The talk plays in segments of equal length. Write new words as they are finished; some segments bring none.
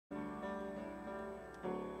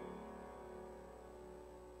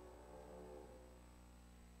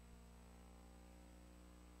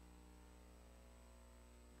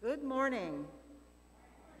Good morning.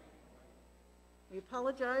 We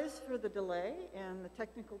apologize for the delay and the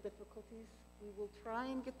technical difficulties. We will try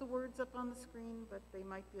and get the words up on the screen, but they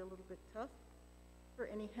might be a little bit tough. For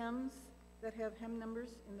any hymns that have hymn numbers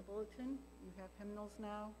in the bulletin, you have hymnals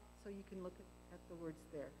now, so you can look at the words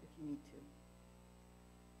there if you need to.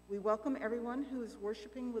 We welcome everyone who is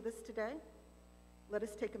worshiping with us today. Let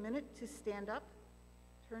us take a minute to stand up,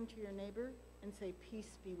 turn to your neighbor, and say,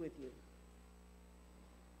 "Peace be with you."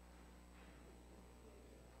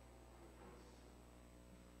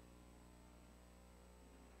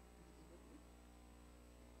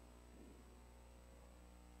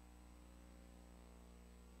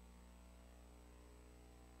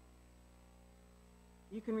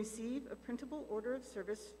 You can receive a printable order of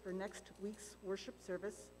service for next week's worship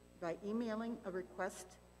service by emailing a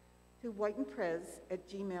request to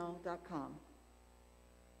whiteandprez@gmail.com.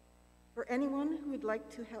 For anyone who would like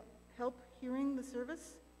to help hearing the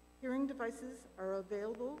service, hearing devices are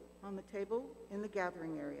available on the table in the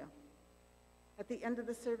gathering area. At the end of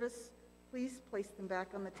the service, please place them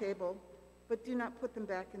back on the table, but do not put them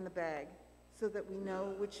back in the bag so that we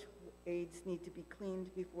know which aids need to be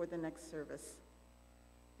cleaned before the next service.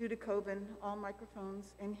 Due to COVID, all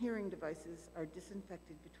microphones and hearing devices are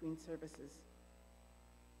disinfected between services.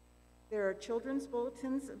 There are children's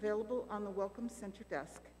bulletins available on the Welcome Center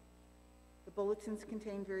desk. The bulletins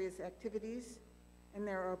contain various activities, and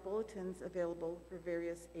there are bulletins available for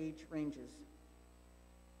various age ranges.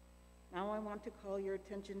 Now I want to call your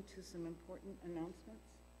attention to some important announcements.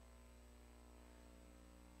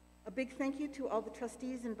 A big thank you to all the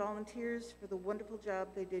trustees and volunteers for the wonderful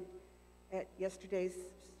job they did at yesterday's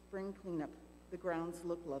spring cleanup. The grounds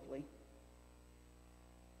look lovely.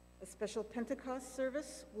 A special Pentecost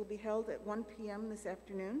service will be held at 1 p.m. this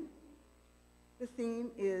afternoon. The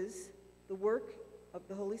theme is the work of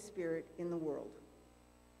the Holy Spirit in the world.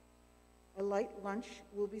 A light lunch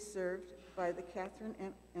will be served by the Catherine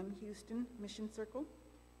M. Houston Mission Circle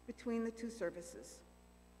between the two services.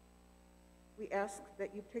 We ask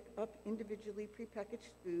that you pick up individually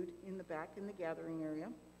prepackaged food in the back in the gathering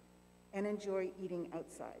area and enjoy eating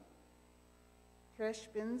outside. Trash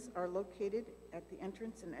bins are located at the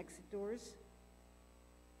entrance and exit doors.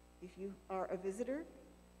 If you are a visitor,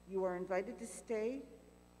 you are invited to stay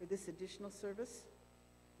for this additional service.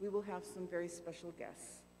 We will have some very special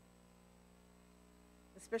guests.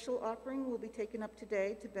 A special offering will be taken up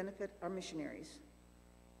today to benefit our missionaries.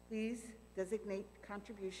 Please designate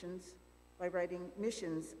contributions by writing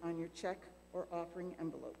missions on your check or offering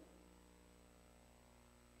envelope.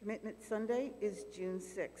 Commitment Sunday is June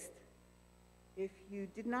 6th. If you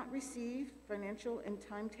did not receive financial and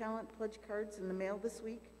time talent pledge cards in the mail this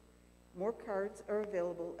week, more cards are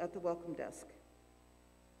available at the welcome desk.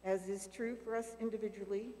 As is true for us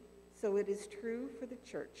individually, so it is true for the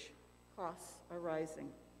church. Costs are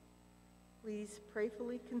rising. Please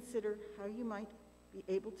prayerfully consider how you might be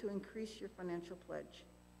able to increase your financial pledge.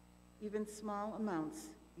 Even small amounts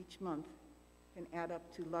each month can add up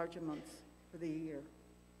to large amounts for the year.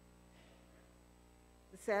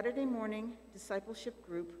 The Saturday morning discipleship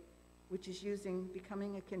group, which is using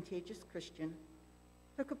Becoming a Contagious Christian,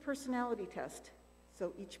 took a personality test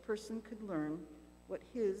so each person could learn what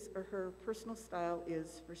his or her personal style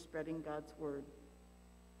is for spreading God's word.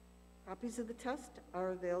 Copies of the test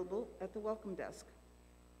are available at the welcome desk,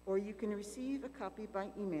 or you can receive a copy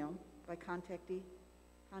by email by contacting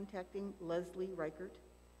Leslie Reichert.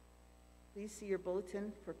 Please see your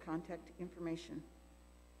bulletin for contact information.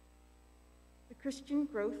 The Christian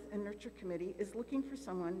Growth and Nurture Committee is looking for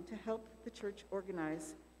someone to help the church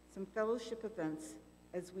organize some fellowship events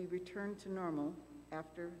as we return to normal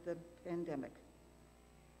after the pandemic.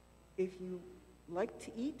 If you like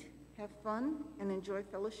to eat, have fun, and enjoy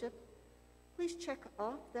fellowship, please check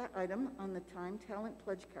off that item on the Time Talent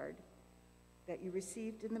Pledge card that you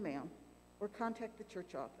received in the mail, or contact the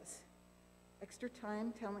church office. Extra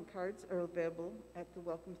Time Talent cards are available at the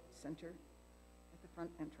Welcome Center at the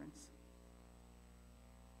front entrance.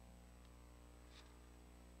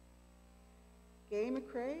 Gay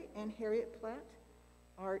McCrae and Harriet Platt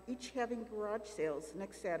are each having garage sales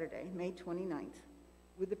next Saturday, May 29th,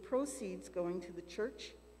 with the proceeds going to the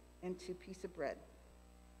church and to Piece of Bread.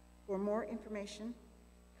 For more information,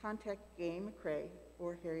 contact Gay McCrae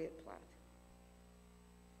or Harriet Platt.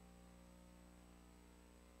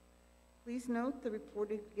 Please note the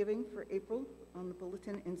reported giving for April on the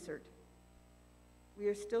bulletin insert. We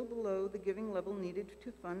are still below the giving level needed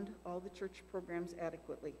to fund all the church programs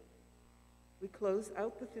adequately. We close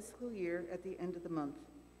out the fiscal year at the end of the month,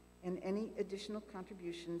 and any additional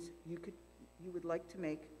contributions you would like to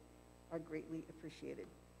make are greatly appreciated.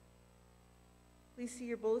 Please see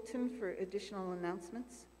your bulletin for additional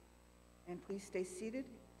announcements, and please stay seated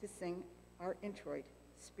to sing our introit,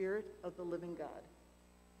 Spirit of the Living God.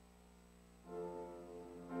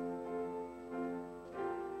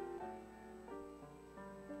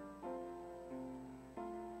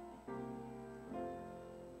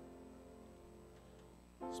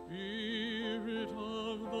 Spirit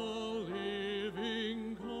of the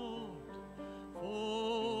living God,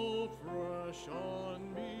 fall fresh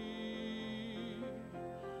on me.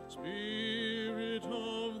 Spirit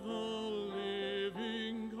of the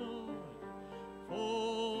living God,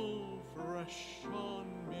 fall fresh on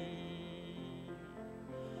me.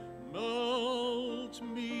 Melt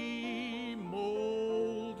me,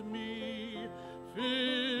 mold me,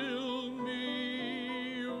 fill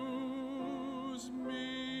me, use me.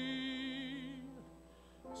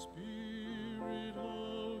 Spirit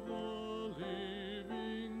of the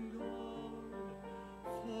living God,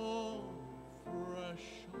 fall fresh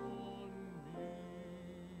on me.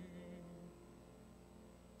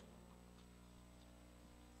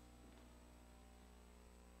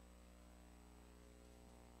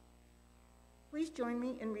 Please join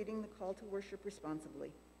me in reading the call to worship responsibly.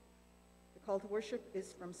 The call to worship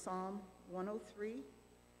is from Psalm 103,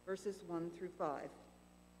 verses 1 through 5.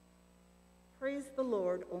 Praise the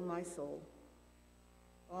Lord, O my soul.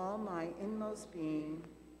 All my inmost being,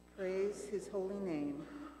 praise his holy name.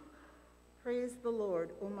 Praise the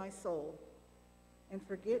Lord, O my soul, and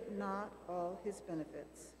forget not all his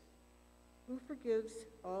benefits, who forgives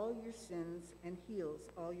all your sins and heals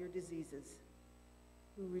all your diseases,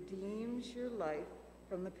 who redeems your life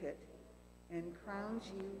from the pit and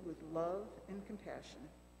crowns you with love and compassion,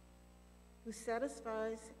 who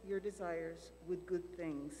satisfies your desires with good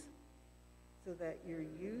things, so that your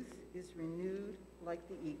youth is renewed like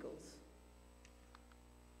the eagles.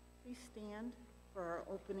 Please stand for our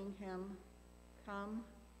opening hymn, Come,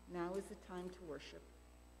 Now is the Time to Worship.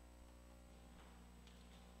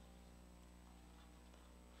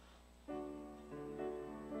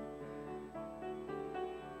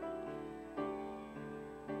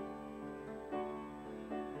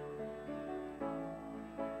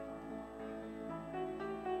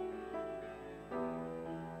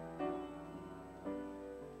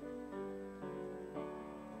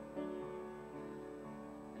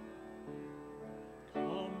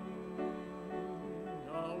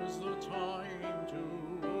 The time to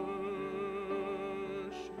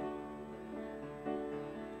worship.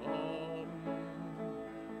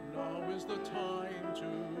 Now is the time to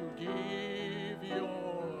give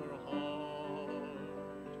your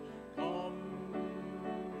heart. Come,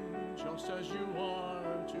 just as you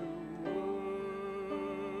are to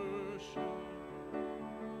worship.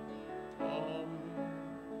 Come,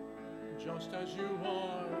 just as you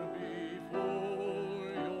are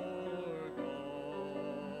before your God.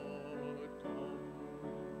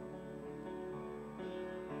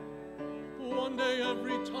 One day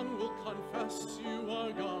every tongue will confess you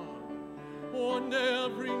are God. One day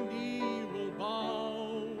every knee will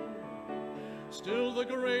bow. Still the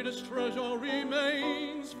greatest treasure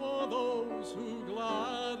remains for those who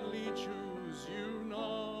gladly choose you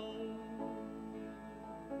now.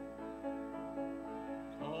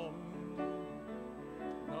 Come,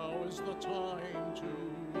 now is the time to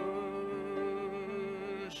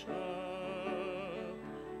worship.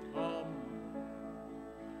 Come,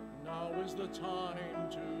 now is the time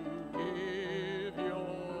to give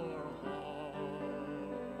your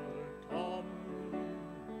heart. Come,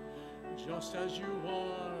 just as you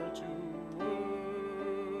are to worship.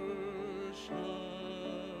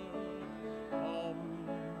 Come,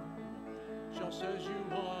 just as you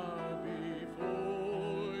are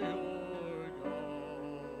before your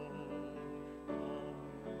God. Come.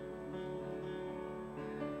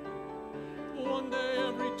 One day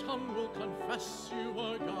every tongue will confess you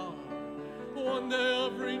are God. One day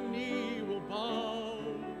every knee will bow.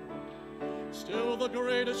 Still the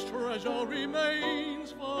greatest treasure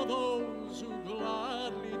remains for those who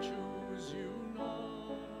gladly choose you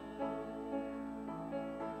now.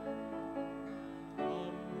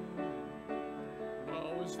 Come,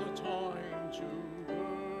 now is the time to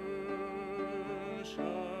worship.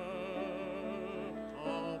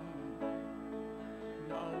 Come,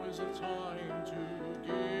 now is the time to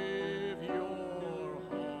give your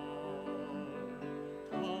heart.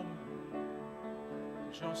 Come,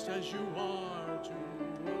 just as you are to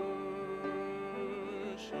worship.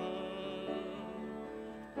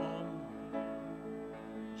 Come,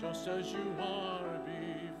 just as you are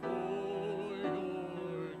before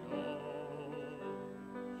your God.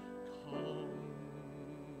 Come.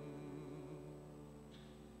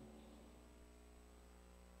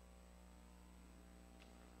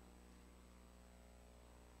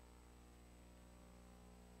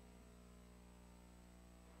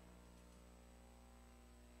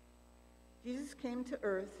 Jesus came to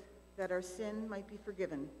earth that our sin might be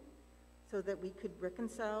forgiven, so that we could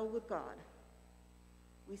reconcile with God.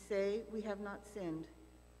 We say we have not sinned.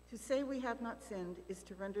 To say we have not sinned is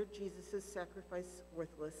to render Jesus' sacrifice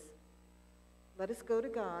worthless. Let us go to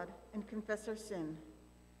God and confess our sin,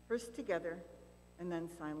 first together and then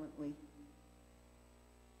silently.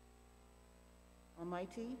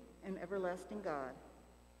 Almighty and everlasting God,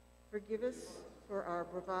 forgive us for our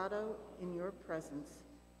bravado in your presence.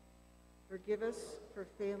 Forgive us for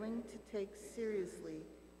failing to take seriously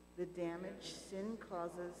the damage sin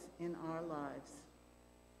causes in our lives.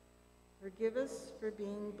 Forgive us for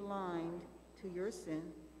being blind to your sin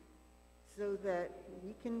so that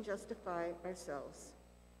we can justify ourselves.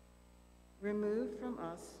 Remove from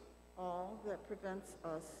us all that prevents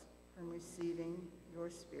us from receiving your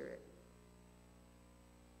Spirit.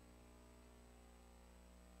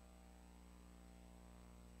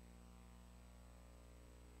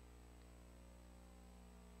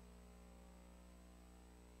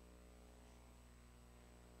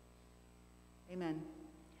 Amen.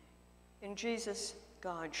 In Jesus,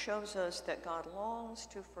 God shows us that God longs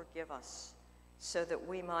to forgive us so that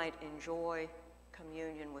we might enjoy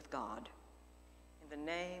communion with God. In the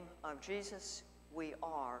name of Jesus, we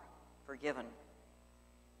are forgiven.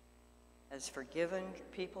 As forgiven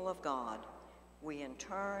people of God, we in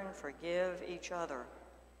turn forgive each other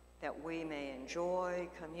that we may enjoy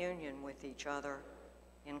communion with each other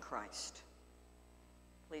in Christ.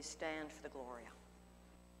 Please stand for the Gloria.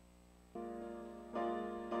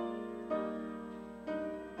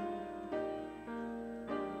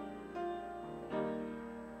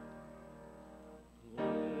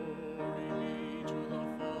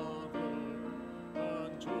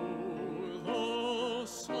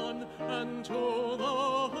 And to the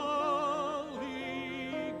Holy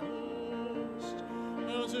Ghost,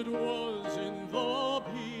 as it was in the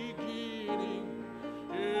beginning,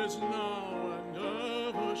 is now, and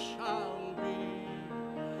ever shall be,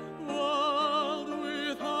 world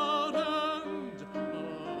without end. Amen.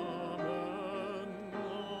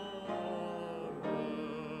 Amen.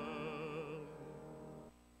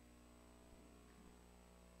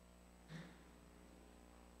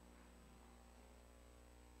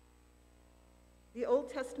 The Old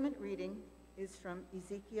Testament reading is from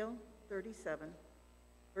Ezekiel 37,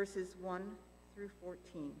 verses 1 through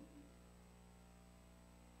 14.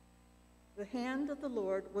 The hand of the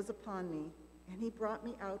Lord was upon me, and he brought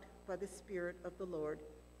me out by the Spirit of the Lord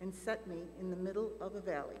and set me in the middle of a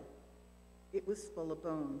valley. It was full of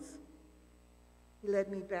bones. He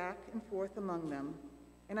led me back and forth among them,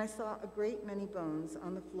 and I saw a great many bones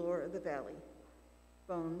on the floor of the valley,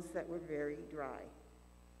 bones that were very dry.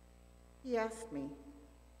 He asked me,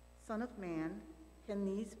 "Son of man, can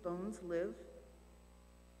these bones live?"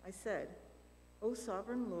 I said, "O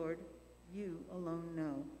sovereign Lord, you alone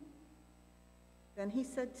know." Then he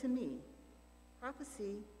said to me,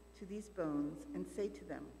 "Prophesy to these bones and say to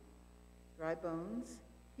them, 'Dry bones,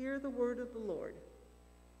 hear the word of the Lord.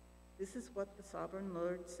 This is what the sovereign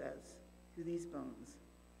Lord says to these bones.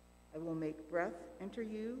 I will make breath enter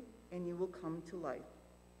you, and you will come to life.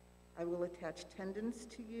 I will attach tendons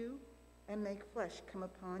to you and make flesh come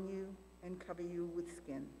upon you and cover you with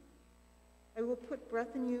skin. I will put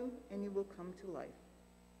breath in you, and you will come to life.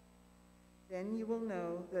 Then you will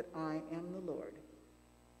know that I am the Lord."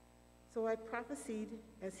 So I prophesied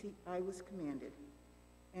as I was commanded.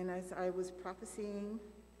 And as I was prophesying,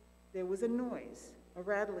 there was a noise, a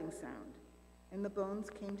rattling sound, and the bones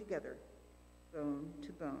came together, bone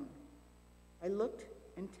to bone. I looked,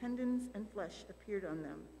 and tendons and flesh appeared on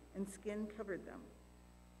them, and skin covered them,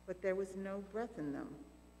 but there was no breath in them.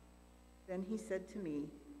 Then he said to me,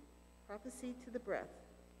 "Prophesy to the breath.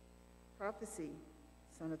 Prophesy,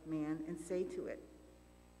 Son of Man, and say to it,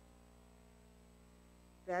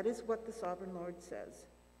 that is what the sovereign Lord says.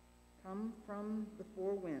 Come from the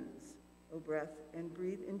four winds, O breath, and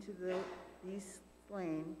breathe into these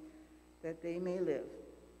slain, that they may live."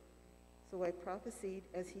 So I prophesied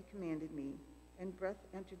as he commanded me, and breath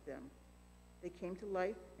entered them. They came to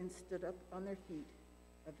life and stood up on their feet,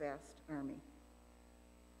 a vast army.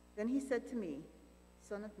 Then he said to me,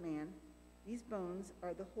 "Son of man, these bones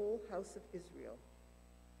are the whole house of Israel.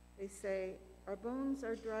 They say, 'Our bones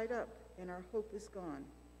are dried up, and our hope is gone.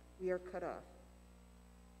 We are cut off.'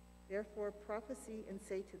 Therefore prophesy and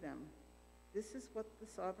say to them, 'This is what the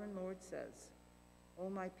sovereign Lord says. O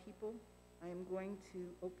my people, I am going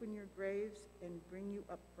to open your graves and bring you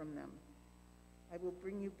up from them. I will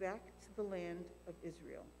bring you back to the land of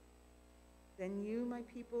Israel. Then you, my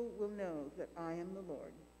people, will know that I am the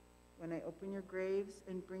Lord, when I open your graves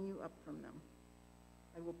and bring you up from them.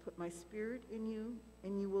 I will put my spirit in you,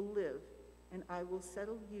 and you will live, and I will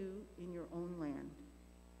settle you in your own land.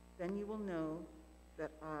 Then you will know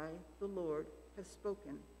that I, the Lord, have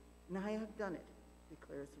spoken, and I have done it,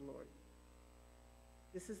 declares the Lord.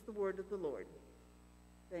 This is the word of the Lord.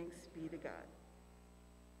 Thanks be to God.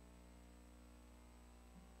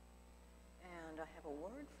 And I have a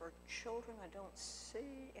word for children. I don't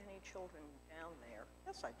see any children down there.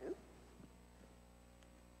 Yes, I do.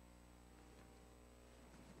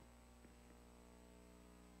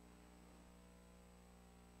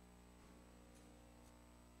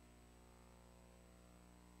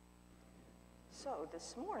 So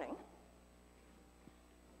this morning,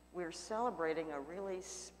 we're celebrating a really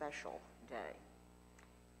special day.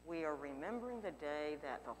 We are remembering the day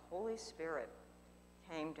that the Holy Spirit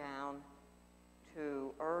came down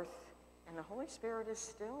to earth, and the Holy Spirit is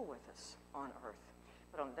still with us on earth.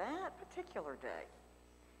 But on that particular day,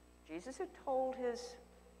 Jesus had told his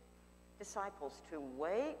disciples to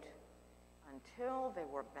wait until they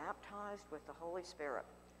were baptized with the Holy Spirit.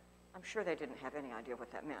 I'm sure they didn't have any idea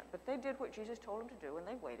what that meant, but they did what Jesus told them to do, and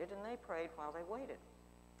they waited, and they prayed while they waited.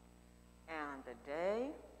 And the day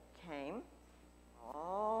came,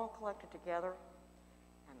 all collected together,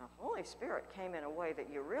 and the Holy Spirit came in a way that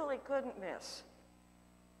you really couldn't miss.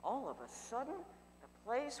 All of a sudden, the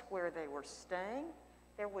place where they were staying,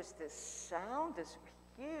 there was this sound, this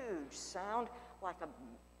huge sound, like a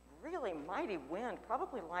really mighty wind,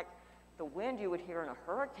 probably like the wind you would hear in a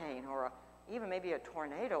hurricane or even maybe a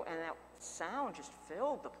tornado, and that sound just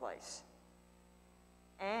filled the place.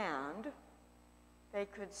 And they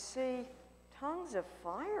could see tongues of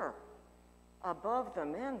fire above the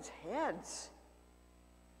men's heads.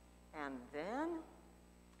 And then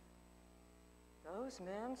those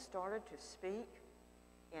men started to speak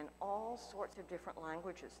in all sorts of different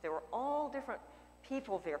languages. There were all different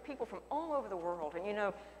people there, people from all over the world. And you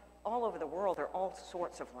know, all over the world, there are all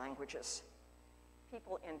sorts of languages.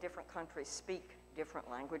 People in different countries speak different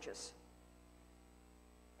languages.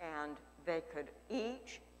 And they could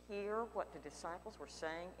each hear what the disciples were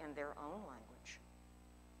saying in their own language.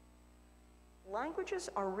 Languages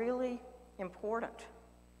are really important.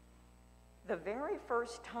 The very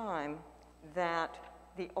first time that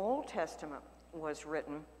the Old Testament was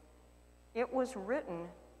written, it was written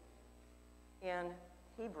in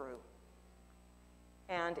Hebrew.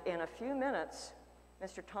 And in a few minutes,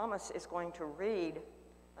 Mr. Thomas is going to read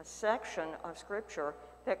a section of Scripture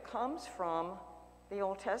that comes from the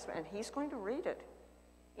Old Testament, and he's going to read it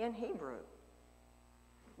in Hebrew.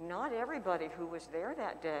 Not everybody who was there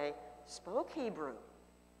that day spoke Hebrew.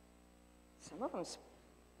 Some of them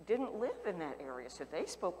didn't live in that area, so they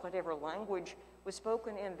spoke whatever language was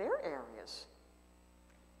spoken in their areas.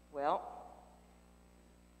 Well,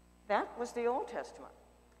 that was the Old Testament.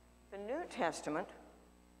 The New Testament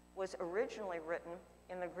was originally written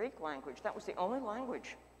in the Greek language. That was the only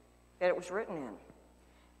language that it was written in.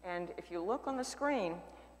 And if you look on the screen,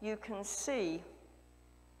 you can see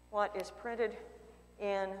what is printed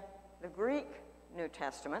in the Greek New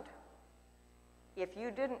Testament. If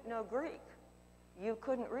you didn't know Greek, you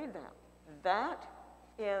couldn't read that. That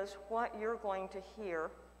is what you're going to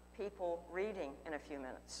hear people reading in a few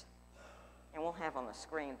minutes. And we'll have on the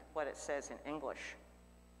screen what it says in English.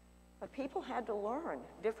 But people had to learn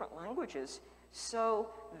different languages so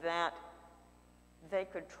that they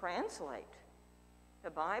could translate the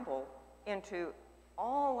Bible into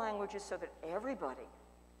all languages so that everybody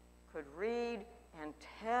could read and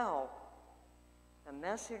tell the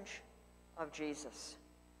message of Jesus.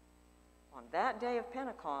 On that day of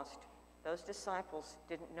Pentecost, those disciples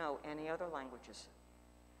didn't know any other languages.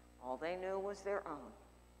 All they knew was their own.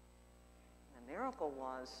 And the miracle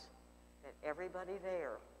was that everybody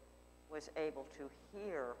there was able to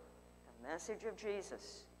hear the message of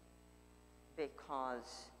Jesus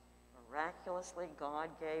because miraculously God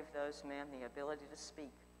gave those men the ability to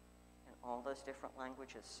speak in all those different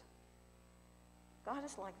languages. God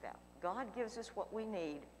is like that. God gives us what we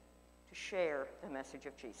need to share the message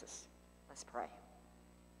of Jesus. Let's pray.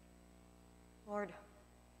 Lord,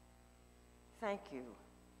 thank you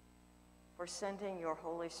for sending your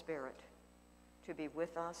Holy Spirit to be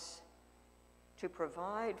with us, to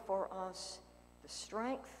provide for us the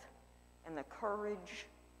strength and the courage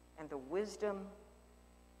and the wisdom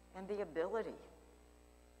and the ability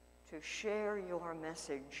to share your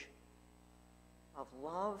message of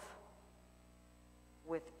love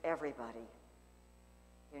with everybody.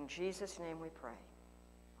 In Jesus' name we pray.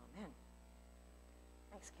 Amen.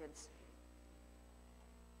 Thanks, kids.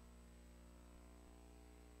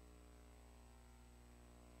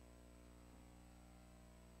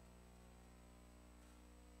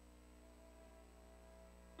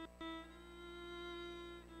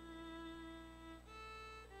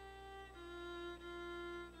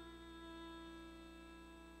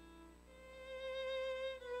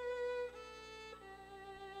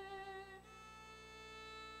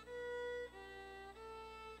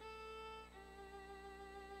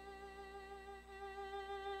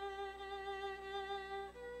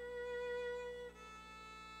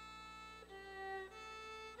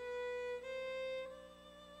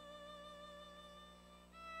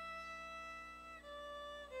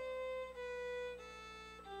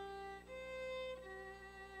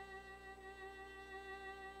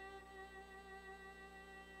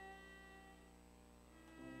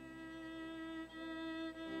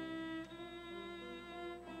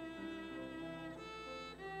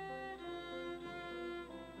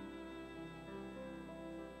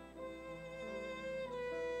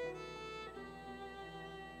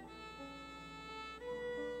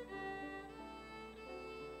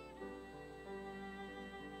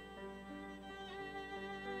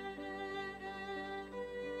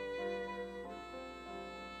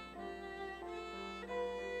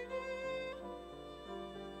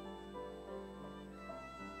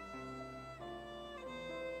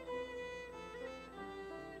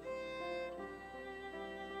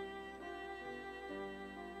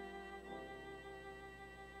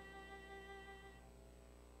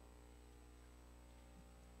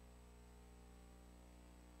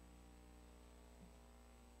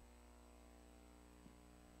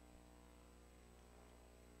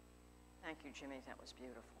 Thank you, Jimmy. That was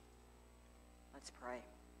beautiful. Let's pray.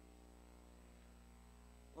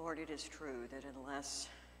 Lord, it is true that unless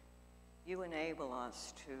you enable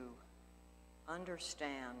us to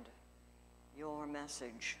understand your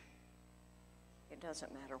message, it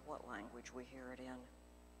doesn't matter what language we hear it in.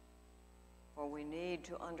 For we need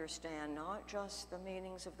to understand not just the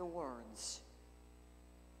meanings of the words,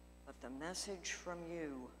 but the message from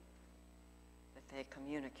you that they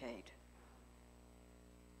communicate.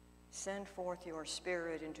 Send forth your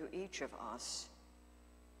Spirit into each of us.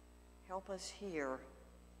 Help us hear,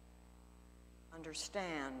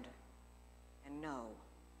 understand, and know.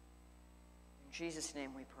 In Jesus'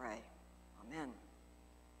 name we pray. Amen.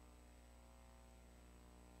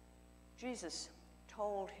 Jesus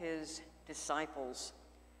told his disciples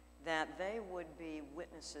that they would be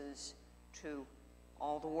witnesses to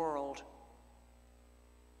all the world.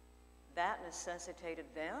 That necessitated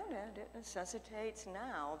then, and it necessitates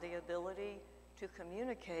now, the ability to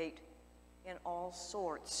communicate in all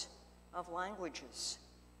sorts of languages.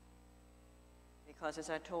 Because as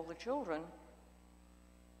I told the children,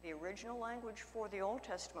 the original language for the Old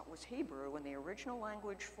Testament was Hebrew, and the original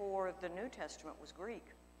language for the New Testament was Greek.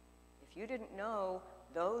 If you didn't know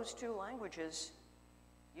those two languages,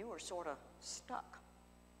 you were sort of stuck.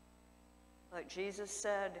 But Jesus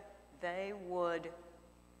said they would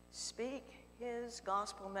speak his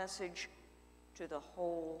gospel message to the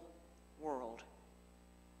whole world.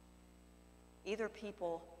 Either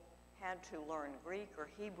people had to learn Greek or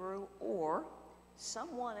Hebrew, or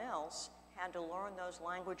someone else had to learn those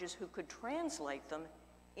languages who could translate them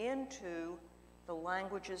into the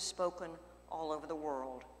languages spoken all over the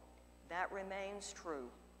world. That remains true.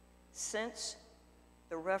 Since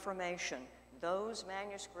the Reformation, those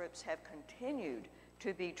manuscripts have continued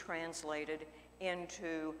to be translated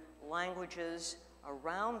into languages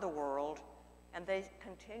around the world, and they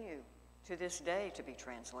continue to this day to be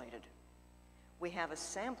translated. We have a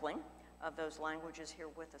sampling of those languages here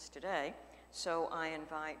with us today, so I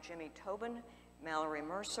invite Jimmy Tobin, Mallory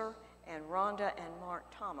Mercer, and Rhonda and Mark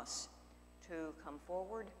Thomas to come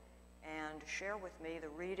forward and share with me the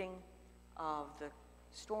reading of the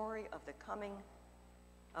story of the coming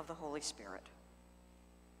of the Holy Spirit.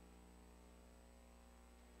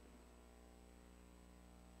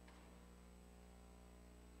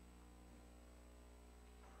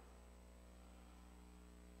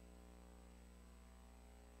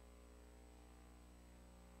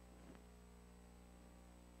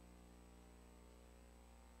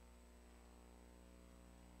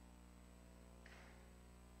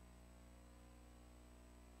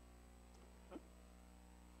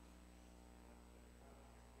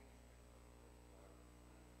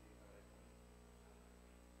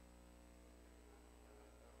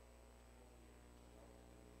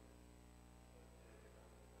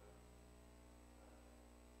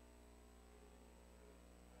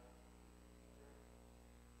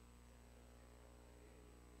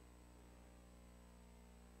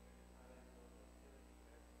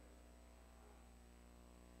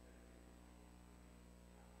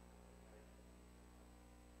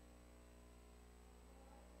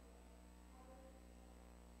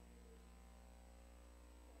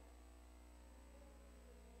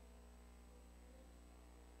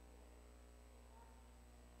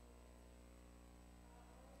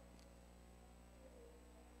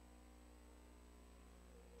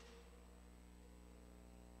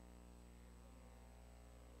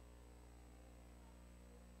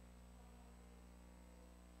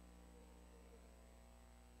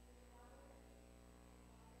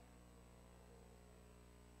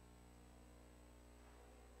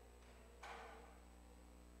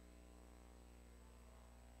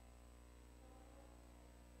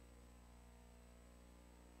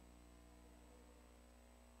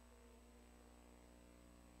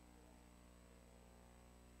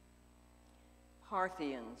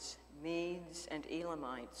 Parthians, Medes, and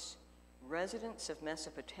Elamites, residents of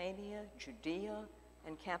Mesopotamia, Judea,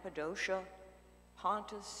 and Cappadocia,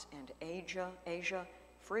 Pontus and Asia,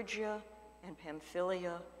 Phrygia and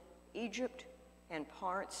Pamphylia, Egypt, and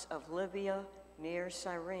parts of Libya near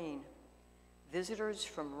Cyrene, visitors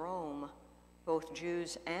from Rome, both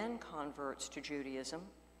Jews and converts to Judaism,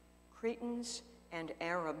 Cretans and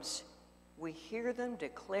Arabs, we hear them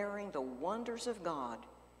declaring the wonders of God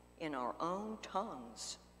in our own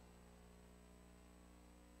tongues.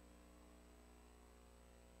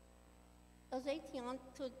 Os étion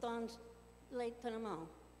tout dans l'étonnement,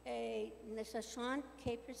 et ne sachant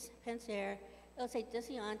que penser, ils se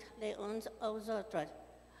disaient les uns aux autres,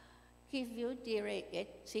 qui vous dirait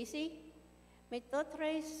ceci? Mais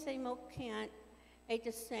d'autres se moquaient et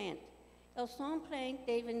disaient, ils sont pleins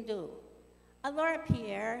de vendus, Alors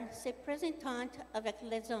Pierre se présenta avec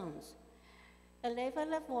les onze. Il leva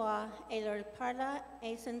la voix et leur parla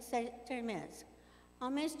sans termes.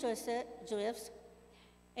 Hommes juifs,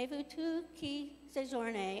 avez-vous qui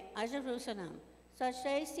séjournez à Jérusalem,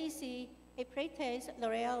 sachez ici et prêtez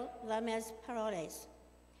l'oreille à mes paroles.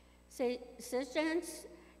 Ces gens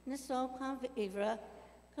ne sont pas ivres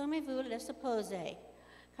comme vous le supposez,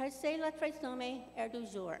 car c'est la trésomie du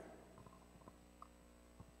jour.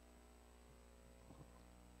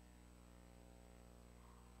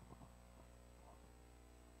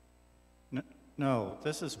 No,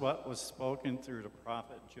 this is what was spoken through the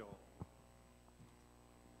prophet Joel.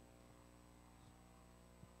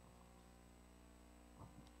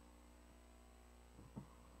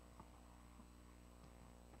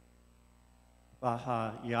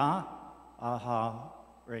 Vahaya aha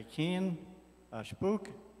rekin ashbuk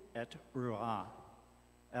et ruah.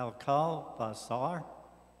 El kal vasar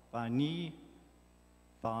vani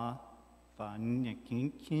va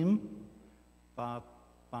vanikim va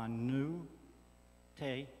vanu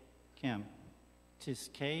te kim.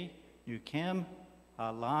 Tiske yukim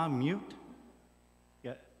ala mute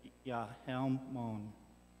yahelmon.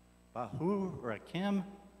 Bahu rakim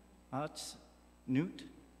ats nut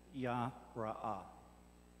ya ra'a.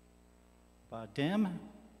 Vadim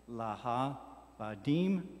laha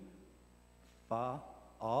vadim va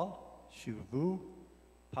al shuvu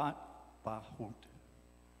pat bahut.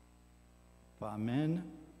 Vamen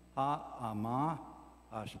ha-ama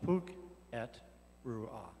ashpuk et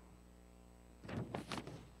ru'ah.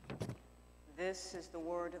 This is the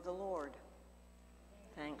word of the Lord.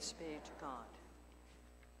 Thanks be to God.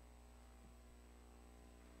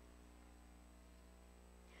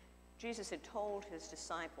 Jesus had told his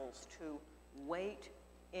disciples to wait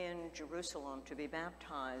in Jerusalem to be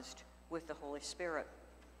baptized with the Holy Spirit.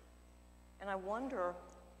 And I wonder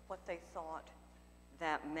what they thought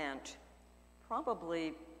that meant.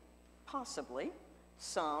 Probably, possibly,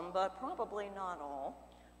 some, but probably not all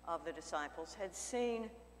of the disciples had seen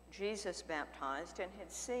Jesus baptized and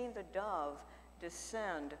had seen the dove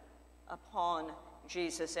descend upon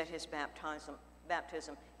Jesus at his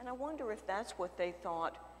baptism. And I wonder if that's what they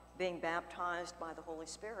thought being baptized by the Holy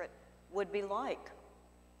Spirit would be like.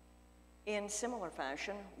 In similar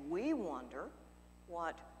fashion, we wonder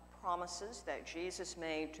what promises that Jesus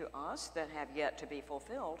made to us that have yet to be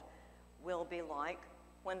fulfilled will be like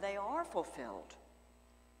when they are fulfilled.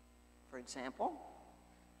 For example,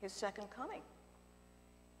 his second coming.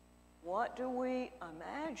 What do we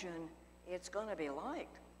imagine it's going to be like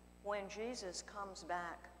when Jesus comes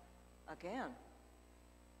back again?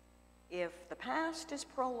 If the past is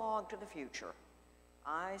prologue to the future,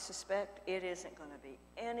 I suspect it isn't going to be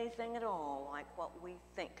anything at all like what we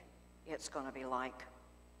think it's going to be like.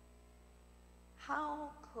 How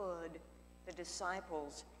could the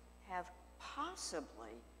disciples have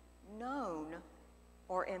possibly known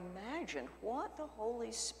or imagined what the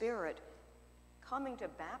Holy Spirit coming to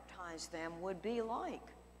baptize them would be like?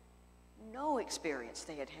 No experience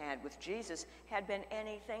they had had with Jesus had been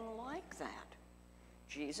anything like that.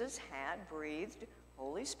 Jesus had breathed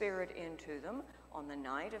Holy Spirit into them on the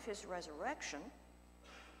night of his resurrection,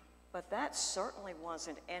 but that certainly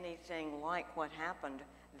wasn't anything like what happened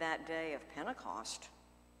that day of Pentecost.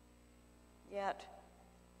 Yet,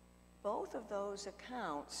 both of those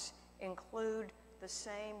accounts include the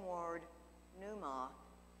same word, pneuma,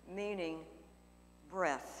 meaning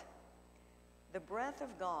breath. The breath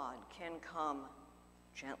of God can come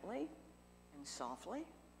gently and softly,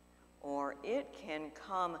 or it can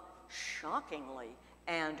come shockingly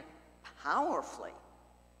and powerfully,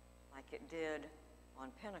 like it did on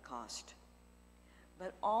Pentecost.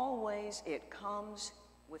 But always it comes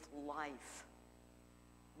with life,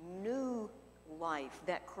 new life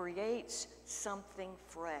that creates something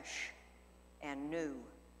fresh and new.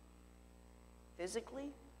 Physically,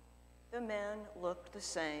 the men looked the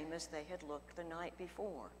same as they had looked the night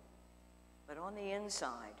before. But on the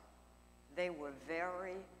inside, they were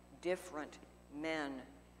very different men.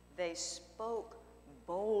 They spoke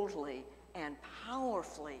boldly and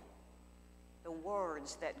powerfully the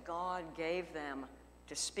words that God gave them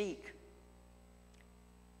to speak.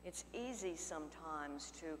 It's easy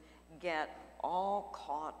sometimes to get all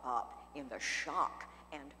caught up in the shock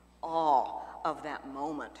and awe of that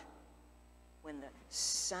moment when the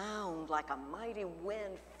sound like a mighty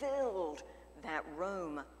wind filled that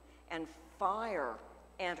room and fire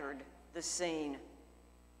entered the scene.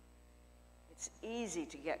 It's easy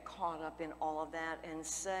to get caught up in all of that and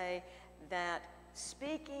say that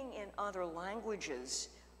speaking in other languages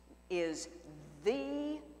is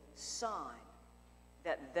the sign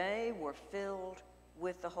that they were filled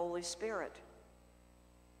with the Holy Spirit.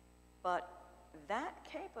 But that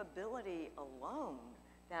capability alone,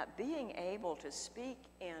 that being able to speak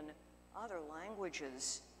in other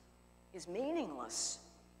languages, is meaningless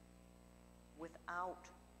without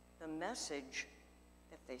the message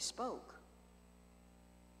that they spoke.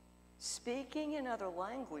 Speaking in other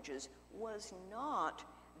languages was not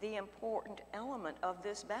the important element of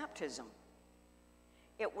this baptism.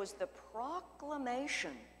 It was the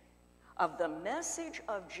proclamation of the message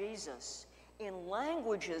of Jesus in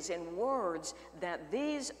languages and words that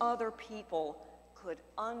these other people could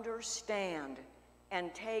understand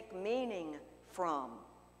and take meaning from.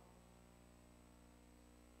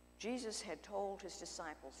 Jesus had told his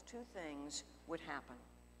disciples two things would happen.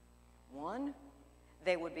 One,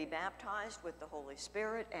 they would be baptized with the Holy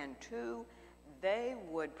Spirit, and two, they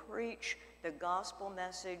would preach the gospel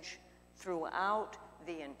message throughout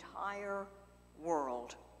the entire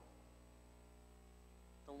world.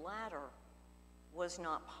 The latter was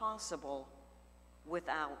not possible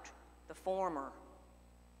without the former.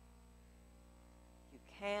 You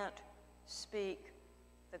can't speak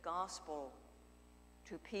the gospel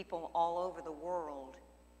to people all over the world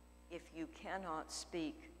if you cannot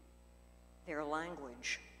speak their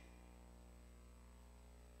language.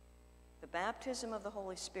 The baptism of the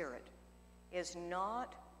Holy Spirit is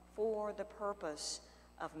not for the purpose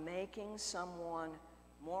of making someone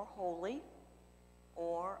more holy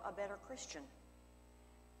or a better Christian,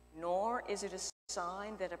 nor is it a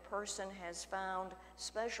sign that a person has found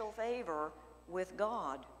special favor with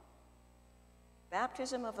God.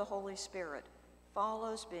 Baptism of the Holy Spirit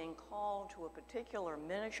follows being called to a particular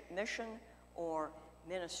mission or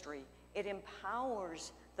ministry. It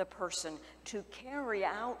empowers the person to carry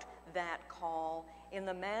out that call in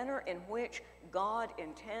the manner in which God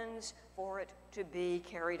intends for it to be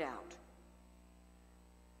carried out.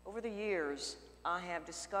 Over the years, I have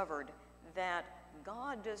discovered that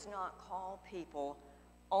God does not call people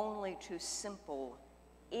only to simple,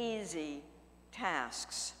 easy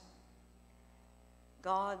tasks.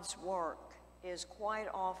 God's work is quite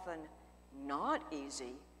often not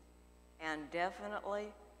easy and definitely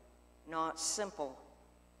not simple.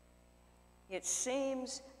 It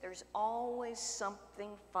seems there's always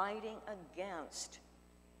something fighting against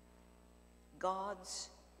God's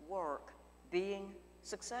work being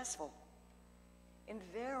successful.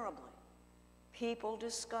 Invariably, people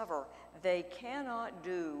discover they cannot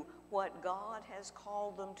do what God has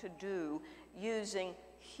called them to do using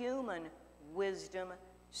human wisdom,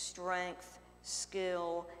 strength,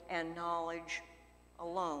 skill, and knowledge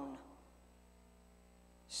alone.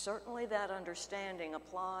 Certainly that understanding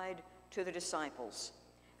applied to the disciples.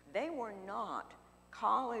 They were not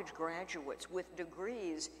college graduates with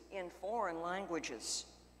degrees in foreign languages.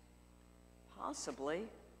 Possibly,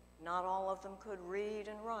 not all of them could read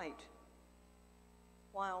and write.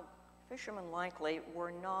 While fishermen likely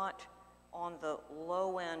were not on the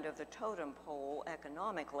low end of the totem pole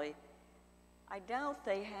economically, I doubt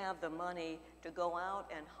they have the money to go out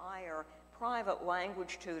and hire private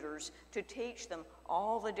language tutors to teach them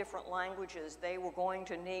all the different languages they were going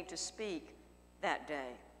to need to speak that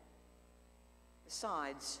day.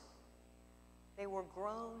 Besides, they were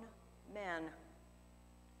grown men,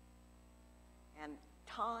 and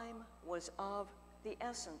time was of the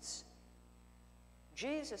essence.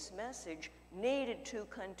 Jesus' message needed to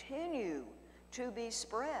continue to be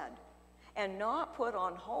spread and not put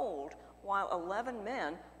on hold while 11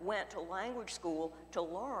 men went to language school to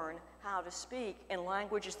learn how to speak in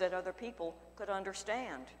languages that other people could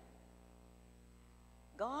understand.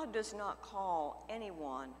 God does not call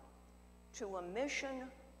anyone to a mission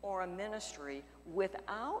or a ministry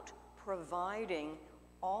without providing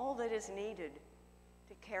all that is needed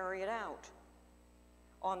to carry it out.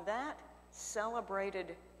 On that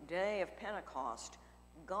celebrated day of Pentecost,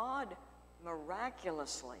 God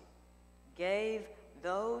miraculously gave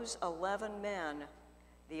those 11 men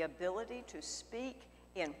the ability to speak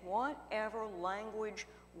in whatever language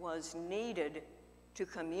was needed to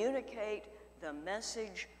communicate the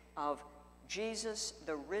message of Jesus,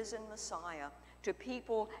 the risen Messiah, to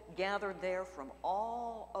people gathered there from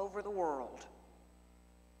all over the world.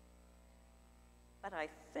 But I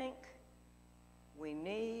think we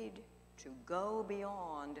need to go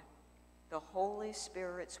beyond the Holy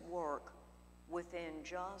Spirit's work within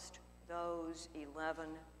just those 11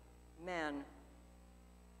 men.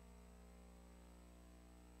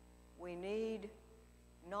 We need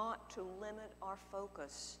not to limit our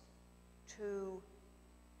focus to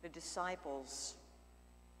the disciples,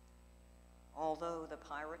 although the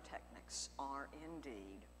pyrotechnics are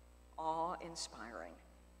indeed awe-inspiring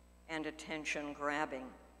and attention-grabbing.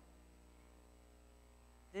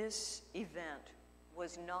 This event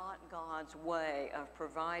was not God's way of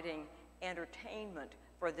providing entertainment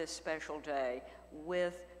for this special day,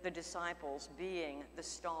 with the disciples being the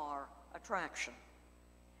star attraction.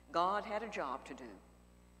 God had a job to do,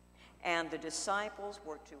 and the disciples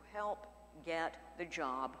were to help get the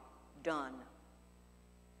job done.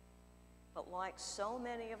 But like so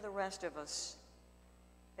many of the rest of us,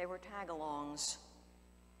 they were tag-alongs.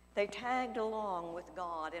 They tagged along with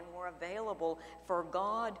God and were available for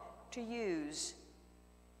God to use.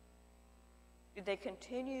 Did they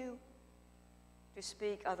continue to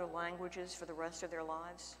speak other languages for the rest of their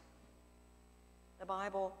lives? The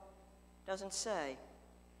Bible doesn't say,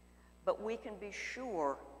 but we can be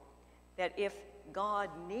sure that if God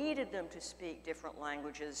needed them to speak different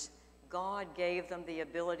languages, God gave them the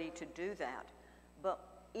ability to do that.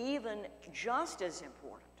 But even just as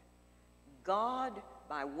important, God,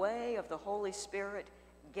 by way of the Holy Spirit,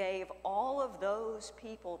 gave all of those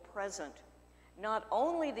people present not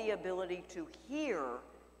only the ability to hear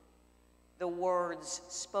the words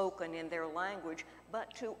spoken in their language,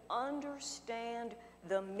 but to understand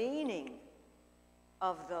the meaning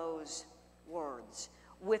of those words.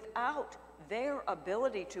 Without their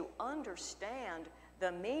ability to understand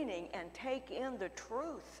the meaning and take in the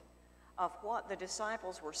truth of what the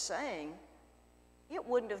disciples were saying, it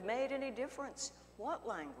wouldn't have made any difference what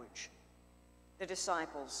language the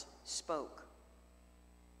disciples spoke.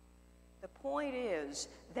 The point is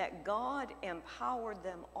that God empowered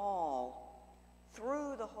them all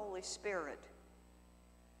through the Holy Spirit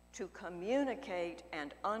to communicate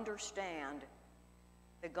and understand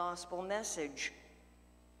the gospel message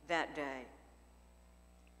that day.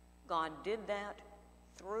 God did that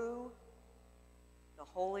through the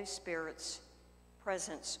Holy Spirit's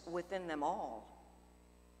presence within them all.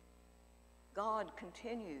 God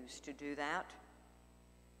continues to do that.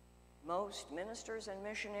 Most ministers and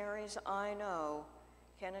missionaries I know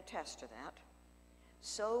can attest to that.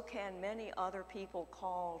 So can many other people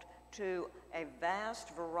called to a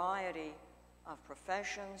vast variety of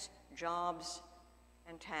professions, jobs,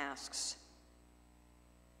 and tasks.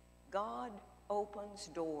 God opens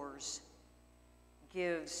doors,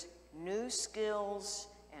 gives new skills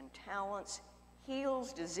and talents,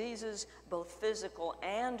 heals diseases, both physical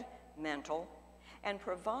and mental, and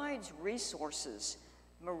provides resources,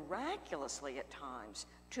 miraculously at times,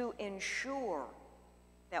 to ensure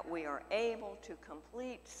that we are able to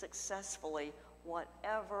complete successfully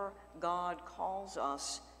whatever God calls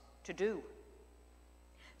us to do.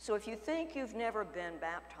 So if you think you've never been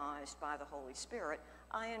baptized by the Holy Spirit,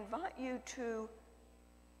 I invite you to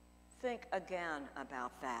think again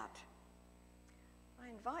about that. I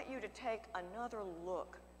invite you to take another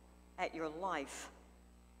look at your life.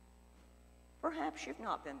 Perhaps you've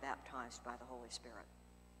not been baptized by the Holy Spirit,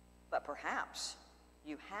 but perhaps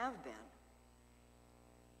you have been.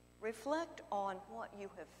 Reflect on what you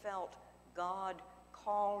have felt God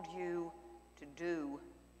called you to do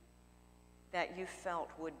that you felt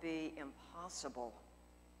would be impossible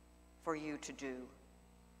for you to do.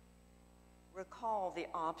 Recall the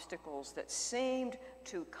obstacles that seemed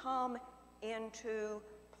to come into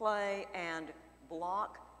play and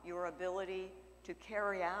block your ability to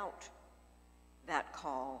carry out that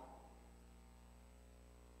call.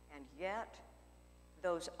 And yet,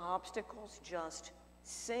 those obstacles just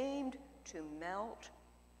seemed to melt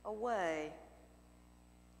away.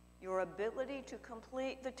 Your ability to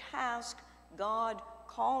complete the task God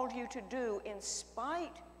called you to do in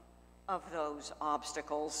spite of those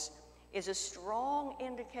obstacles is a strong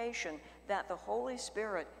indication that the Holy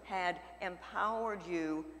Spirit had empowered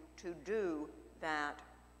you to do that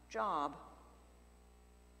job.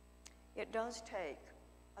 It does take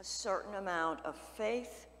a certain amount of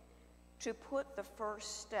faith to put the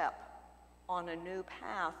first step on a new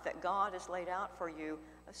path that God has laid out for you,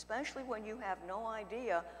 especially when you have no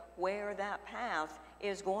idea where that path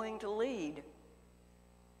is going to lead.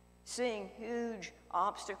 Seeing huge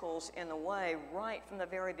obstacles in the way right from the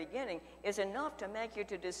very beginning is enough to make you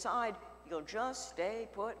to decide you'll just stay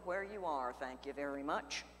put where you are, thank you very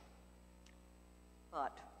much.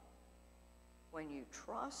 But when you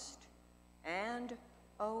trust and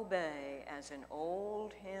obey, as an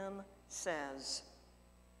old hymn says,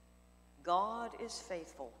 God is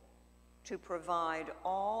faithful to provide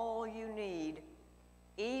all you need,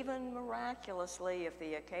 even miraculously if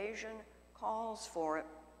the occasion calls for it.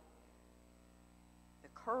 The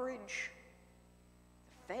courage,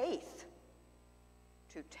 the faith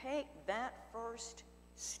to take that first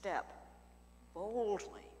step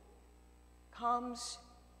boldly comes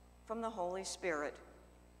from the Holy Spirit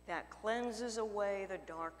that cleanses away the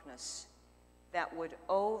darkness that would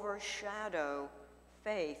overshadow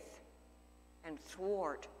faith and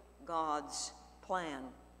thwart God's plan.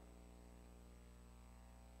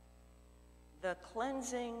 The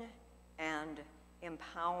cleansing and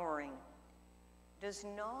empowering does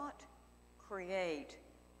not create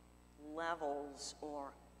levels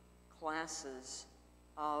or classes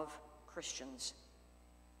of Christians.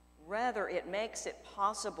 Rather, it makes it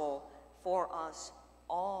possible for us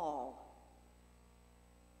all.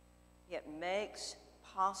 It makes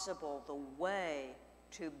possible the way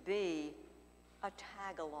to be a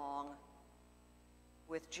tag-along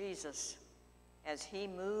with Jesus as he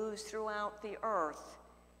moves throughout the earth,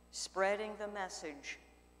 spreading the message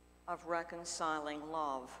of reconciling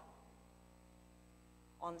love.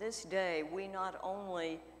 On this day, we not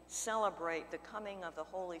only celebrate the coming of the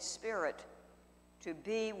Holy Spirit to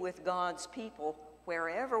be with God's people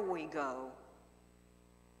wherever we go,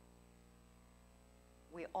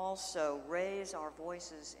 we also raise our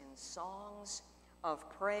voices in songs of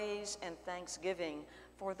praise and thanksgiving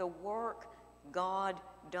for the work God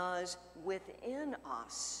does within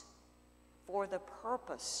us for the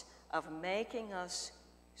purpose of making us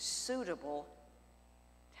suitable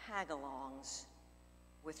tag-alongs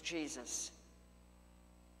with Jesus.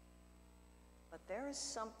 But there is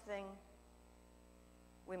something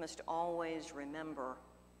we must always remember,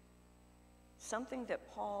 something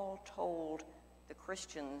that Paul told the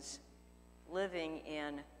Christians living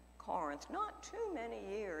in Corinth not too many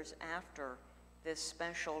years after this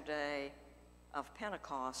special day of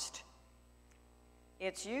Pentecost.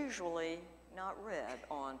 It's usually not read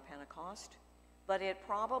on Pentecost, but it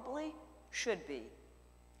probably should be.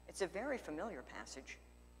 It's a very familiar passage.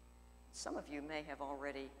 Some of you may have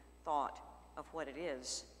already thought of what it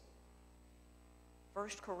is. 1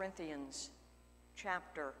 Corinthians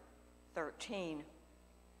chapter 13,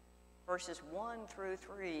 verses 1 through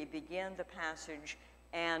 3 begin the passage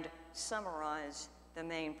and summarize the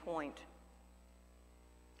main point.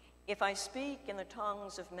 If I speak in the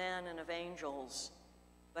tongues of men and of angels,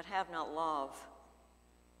 but have not love,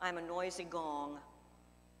 I am a noisy gong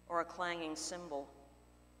or a clanging cymbal.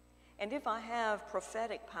 And if I have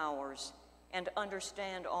prophetic powers and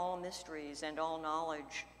understand all mysteries and all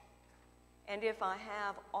knowledge, and if I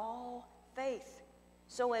have all faith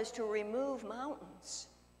so as to remove mountains,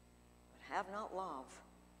 but have not love,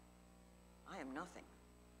 I am nothing.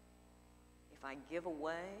 If I give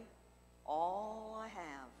away all I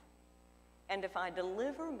have, and if I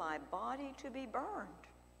deliver my body to be burned,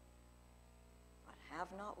 but have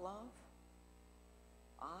not love,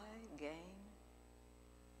 I gain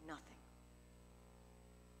nothing.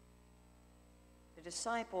 The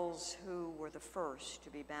disciples who were the first to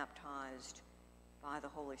be baptized by the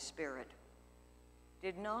Holy Spirit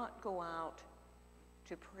did not go out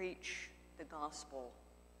to preach the gospel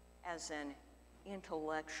as an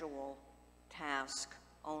intellectual task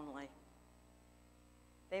only.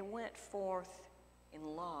 They went forth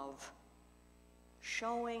in love,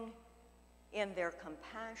 showing in their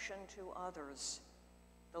compassion to others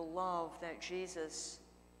the love that Jesus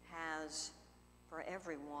has for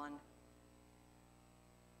everyone.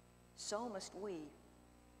 So must we.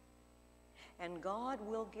 And God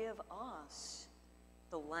will give us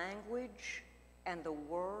the language and the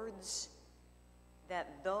words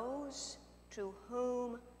that those to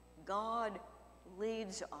whom God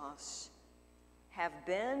leads us have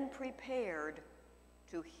been prepared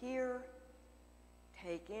to hear,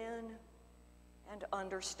 take in, and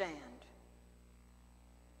understand.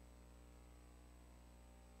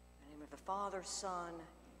 In the name of the Father, Son,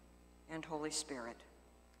 and Holy Spirit.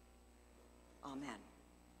 Amen.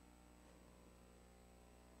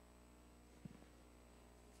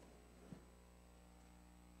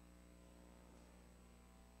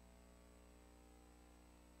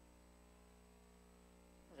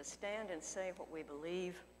 Let us stand and say what we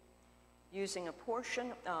believe using a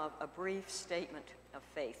portion of a brief statement of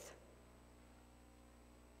faith.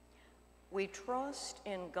 We trust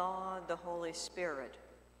in God the Holy Spirit,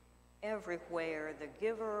 everywhere the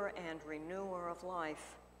giver and renewer of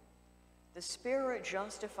life. The Spirit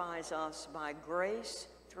justifies us by grace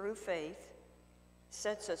through faith,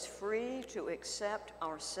 sets us free to accept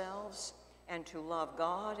ourselves and to love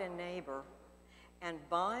God and neighbor, and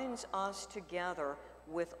binds us together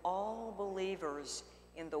with all believers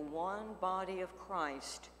in the one body of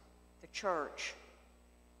Christ, the church.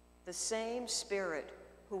 The same Spirit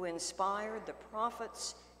who inspired the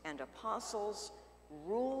prophets and apostles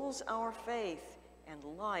rules our faith and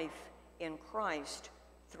life in Christ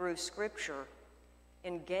through Scripture,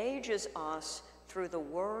 engages us through the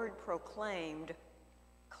word proclaimed,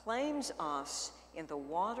 claims us in the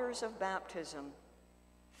waters of baptism,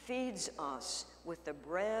 feeds us with the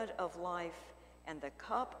bread of life, and the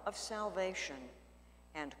cup of salvation,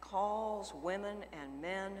 and calls women and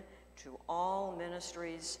men to all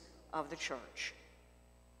ministries of the church.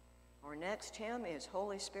 Our next hymn is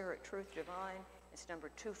Holy Spirit, Truth Divine. It's number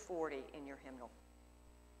 240 in your hymnal.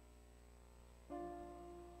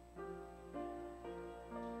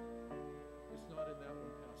 It's not in that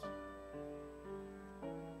one, Pastor.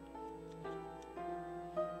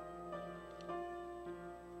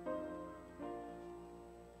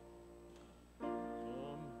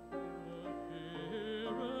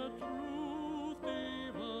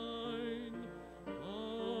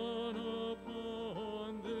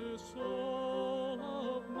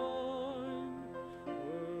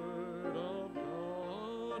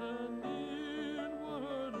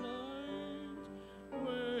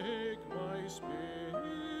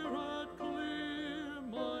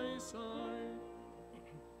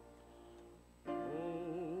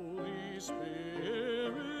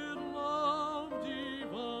 Spirit, love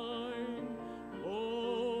divine,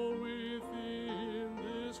 blow within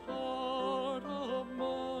this heart of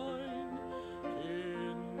mine,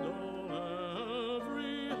 kindle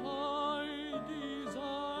every high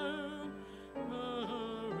desire,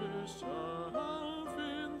 nourish self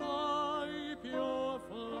in thy pure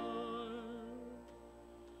fire.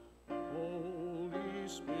 Holy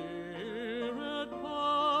Spirit,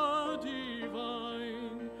 power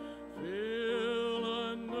divine, fill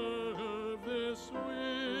and nerve this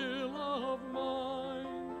will of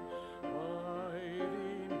mine. By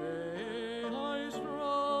thee may I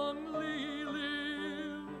strongly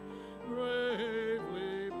live,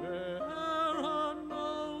 bravely bear and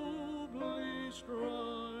nobly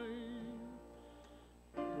strive.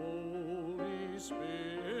 Holy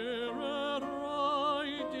Spirit,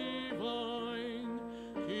 right divine,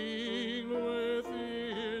 King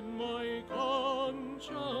within my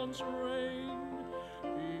conscience reign,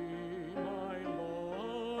 be my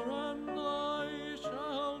law and I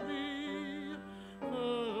shall be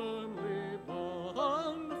firmly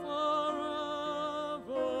bound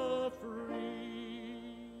forever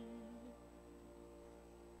free.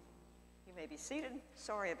 You may be seated.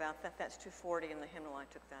 Sorry about that. That's 240 in the hymnal. I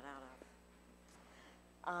took that out of.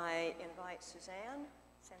 I invite Suzanne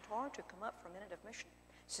Santor to come up for a minute of mission.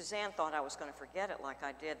 Suzanne thought I was going to forget it like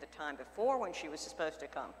I did the time before when she was supposed to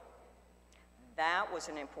come. That was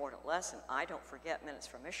an important lesson. I don't forget minutes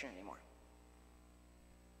for mission anymore.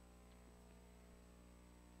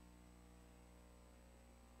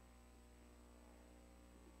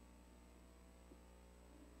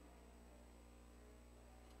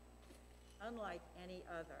 Unlike any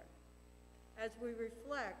other. As we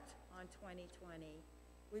reflect on 2020,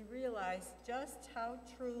 we realize just how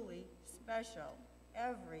truly special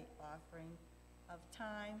every offering of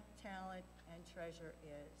time, talent, and treasure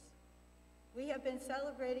is. We have been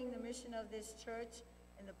celebrating the mission of this church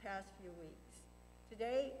in the past few weeks.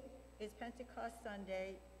 Today is Pentecost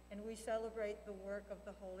Sunday, and we celebrate the work of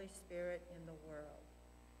the Holy Spirit in the world.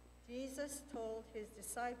 Jesus told his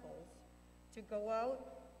disciples to go out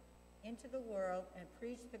into the world and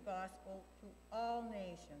preach the gospel to all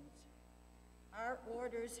nations. Our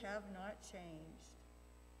orders have not changed.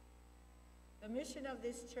 The mission of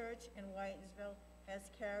this church in Whitensville has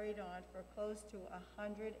carried on for close to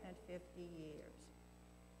 150 years.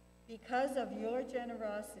 Because of your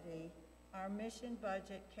generosity, our mission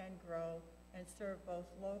budget can grow and serve both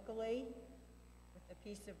locally with the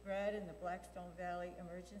Piece of Bread and the Blackstone Valley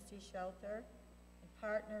Emergency Shelter, and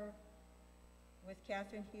partner with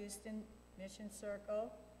Catherine Houston Mission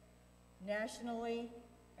Circle, nationally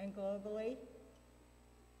and globally.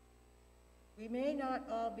 We may not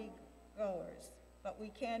all be goers, but we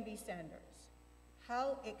can be senders.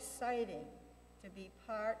 How exciting to be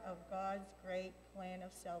part of God's great plan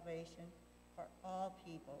of salvation for all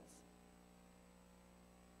peoples.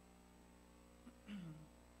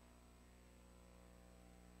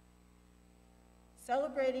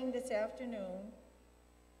 Celebrating this afternoon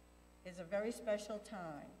is a very special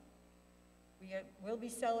time. We'll be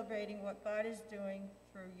celebrating what God is doing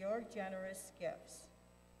through your generous gifts.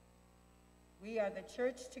 We are the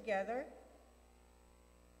church together.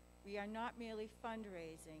 We are not merely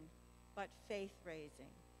fundraising, but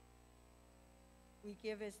faith-raising. We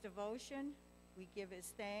give as devotion, we give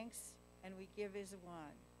as thanks, and we give as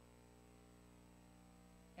one.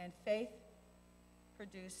 And faith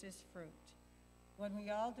produces fruit. When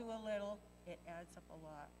we all do a little, it adds up a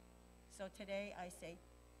lot. So today I say,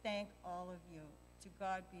 thank all of you. To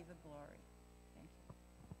God be the glory. Thank you.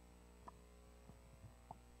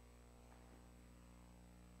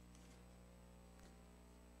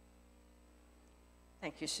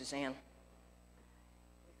 Thank you, Suzanne.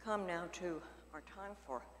 We come now to our time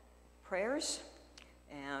for prayers,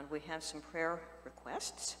 and we have some prayer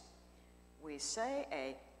requests. We say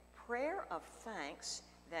a prayer of thanks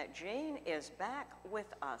that Jean is back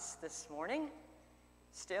with us this morning,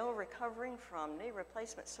 still recovering from knee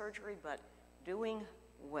replacement surgery, but doing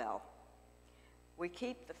well. We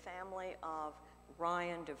keep the family of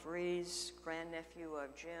Ryan DeVries, grandnephew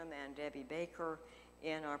of Jim and Debbie Baker,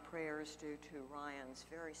 in our prayers due to Ryan's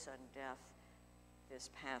very sudden death this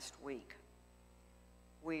past week.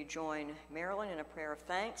 We join Marilyn in a prayer of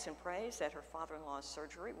thanks and praise that her father-in-law's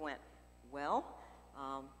surgery went well.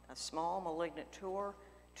 A small malignant tumor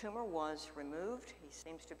was removed. He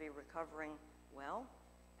seems to be recovering well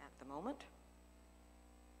at the moment.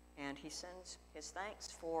 And he sends his thanks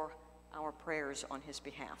for our prayers on his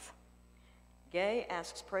behalf. Gay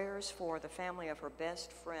asks prayers for the family of her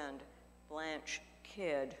best friend, Blanche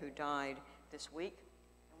Kidd, who died this week.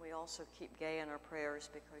 And we also keep Gay in our prayers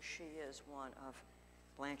because she is one of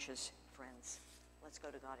Blanche's friends. Let's go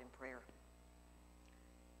to God in prayer.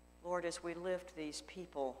 Lord, as we lift these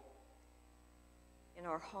people in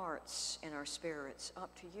our hearts, in our spirits,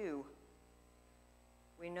 up to you,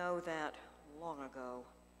 we know that long ago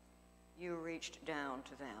you reached down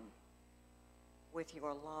to them with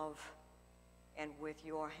your love and with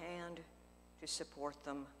your hand to support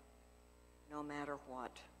them no matter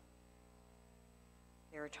what.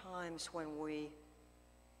 There are times when we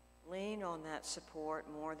lean on that support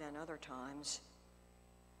more than other times.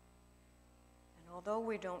 And although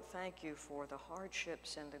we don't thank you for the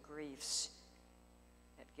hardships and the griefs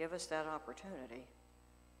that give us that opportunity,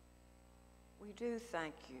 we do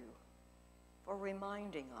thank you for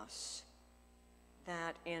reminding us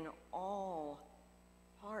that in all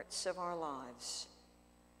parts of our lives,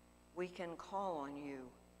 we can call on you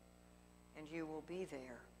and you will be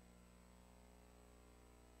there.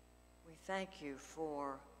 We thank you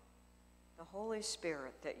for the Holy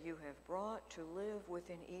Spirit that you have brought to live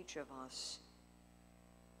within each of us,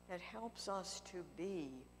 that helps us to be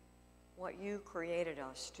what you created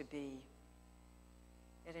us to be.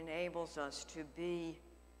 It enables us to be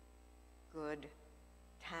good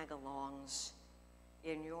tag-alongs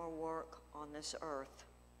in your work on this earth.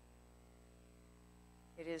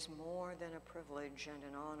 It is more than a privilege and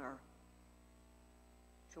an honor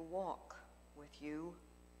to walk with you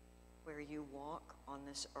where you walk on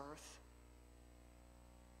this earth,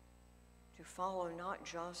 to follow not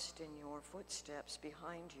just in your footsteps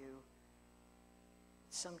behind you,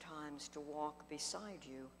 sometimes to walk beside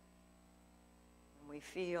you when we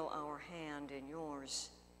feel our hand in yours,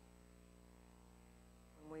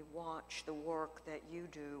 when we watch the work that you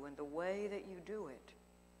do and the way that you do it,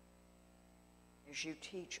 as you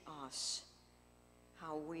teach us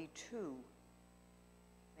how we too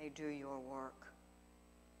may do your work.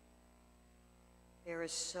 There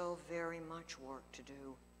is so very much work to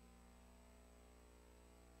do.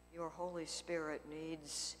 Your Holy Spirit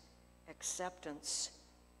needs acceptance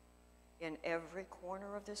in every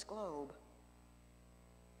corner of this globe.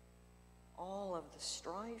 All of the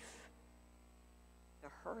strife, the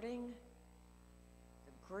hurting,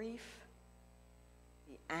 the grief,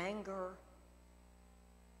 the anger,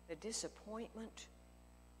 the disappointment,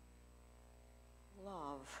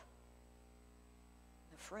 love,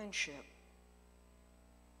 the friendship,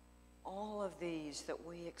 all of these that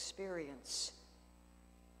we experience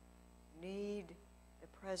need the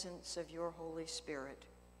presence of your Holy Spirit,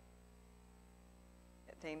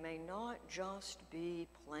 that they may not just be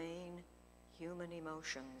plain human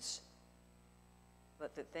emotions,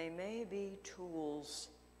 but that they may be tools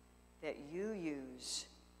that you use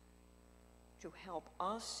to help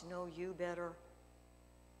us know you better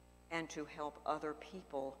and to help other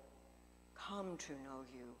people come to know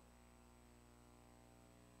you.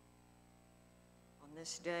 On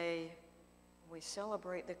this day, we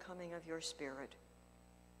celebrate the coming of your Spirit.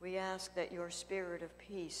 We ask that your Spirit of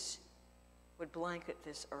peace would blanket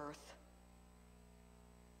this earth.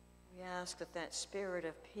 We ask that that Spirit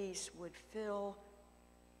of peace would fill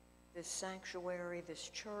this sanctuary, this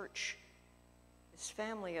church, this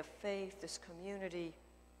family of faith, this community,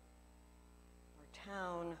 our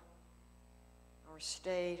town, our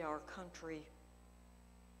state, our country,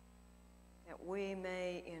 that we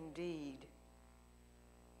may indeed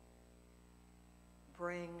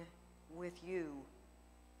bring with you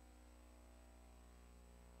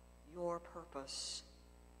your purpose,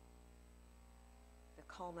 the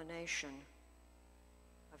culmination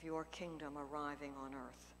of your kingdom arriving on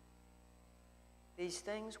earth. These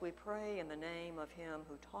things we pray in the name of him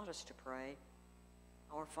who taught us to pray,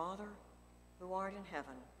 Our Father, who art in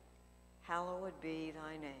heaven, hallowed be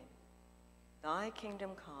thy name. Thy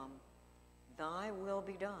kingdom come, thy will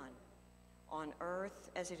be done, on earth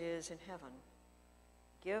as it is in heaven.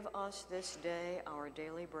 Give us this day our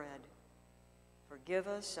daily bread. Forgive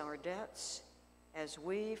us our debts as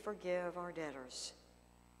we forgive our debtors.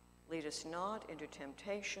 Lead us not into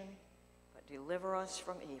temptation, but deliver us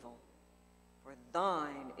from evil. For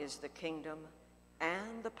thine is the kingdom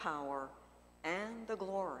and the power and the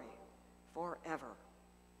glory forever.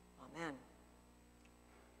 Amen.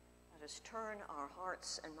 Let us turn our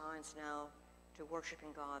hearts and minds now to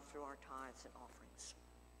worshiping God through our tithes and offerings.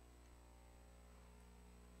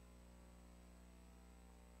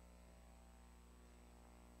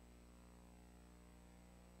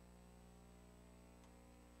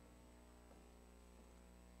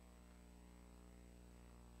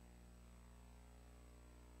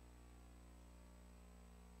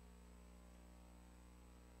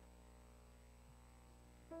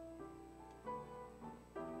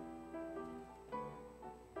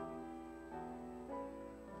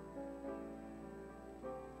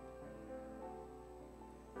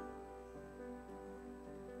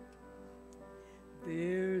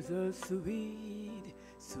 There's a sweet,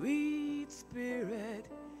 sweet spirit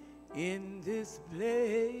in this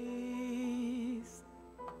place,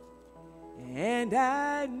 and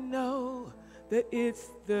I know that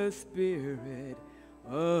it's the Spirit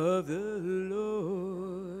of the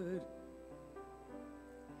Lord.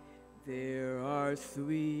 There are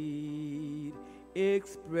sweet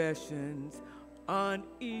expressions on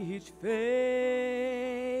each face,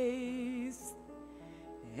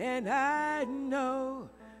 and I know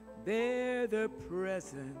they're the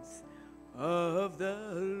presence of the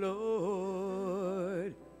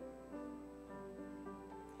Lord.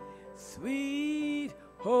 Sweet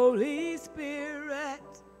Holy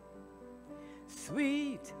Spirit,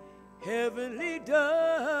 sweet heavenly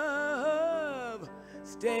dove,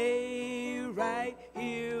 stay right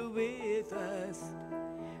here with us,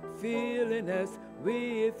 filling us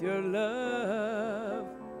with your love.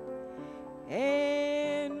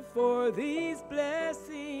 And for these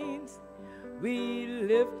blessings, we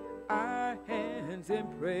lift our hands in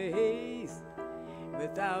praise.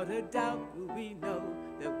 Without a doubt, we know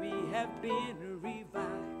that we have been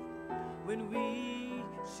revived when we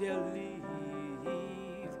shall leave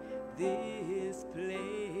this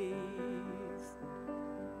place.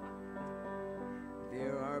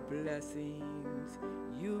 There are blessings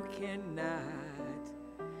you cannot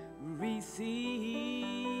receive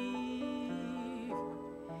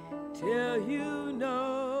till you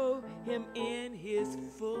know him in his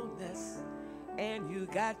fullness, and you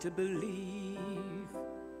got to believe.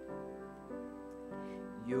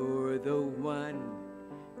 You're the one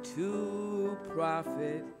to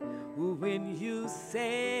profit when you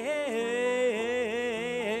say,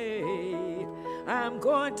 I'm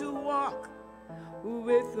going to walk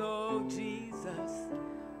with old Jesus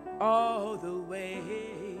all the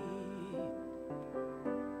way.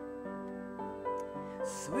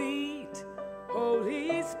 Sweet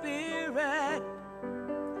Holy Spirit,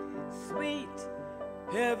 sweet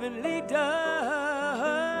heavenly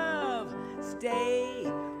dove, stay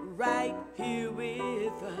right here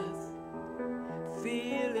with us,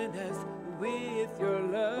 filling us with your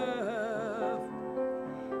love.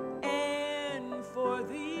 And for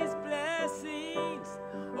these blessings,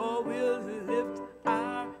 oh, we'll lift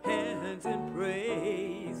our hands in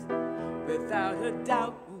praise. Without a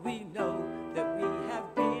doubt, we know that we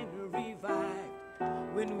have been revived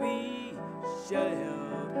when we shall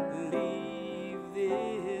leave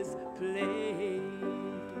this place.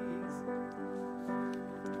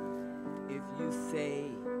 If you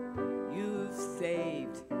say you've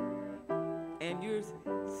saved and you're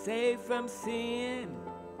saved from sin,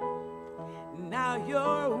 now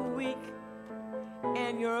you're weak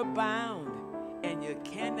and you're bound and you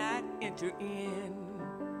cannot enter in.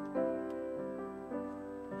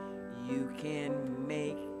 You can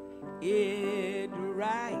make it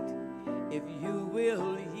right if you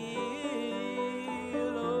will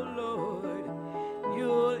yield, oh Lord.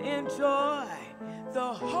 You'll enjoy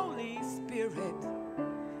the Holy Spirit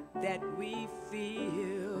that we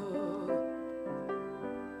feel.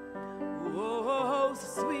 Oh,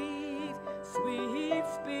 sweet, sweet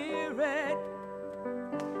Spirit,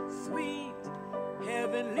 sweet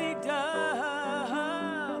heavenly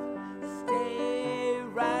dove, stay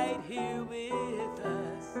right here with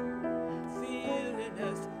us, filling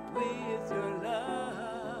us with your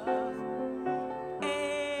love.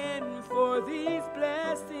 And for these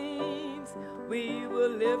blessings, we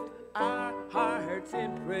will lift our hearts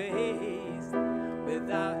in praise.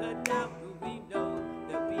 Without a doubt, we know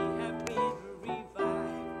that we have been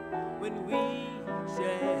revived when we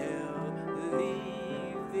shall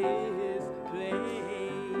leave this place.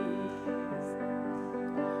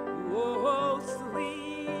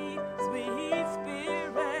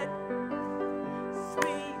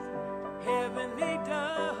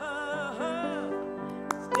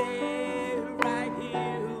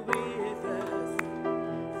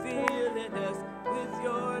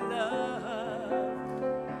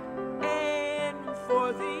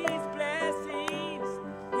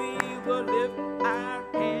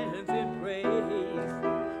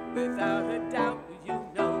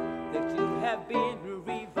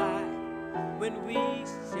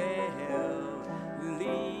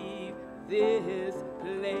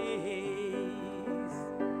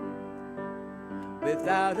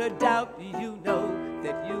 Without a doubt, you know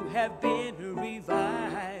that you have been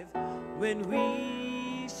revived when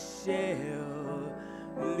we shall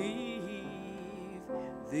leave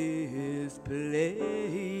this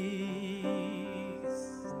place.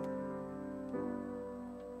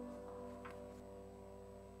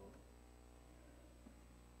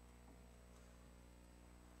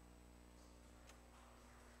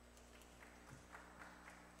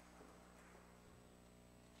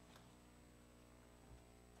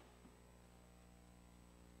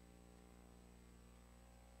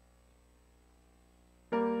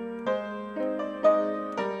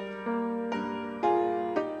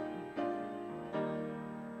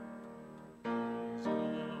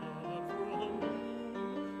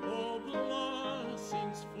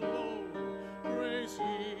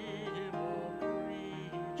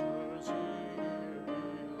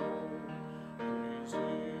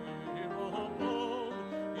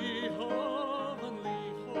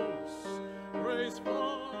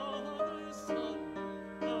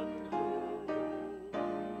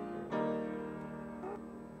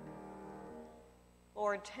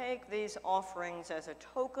 Lord, take these offerings as a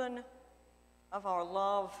token of our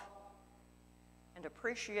love and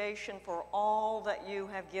appreciation for all that you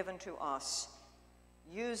have given to us.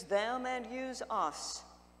 Use them and use us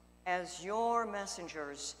as your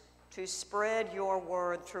messengers to spread your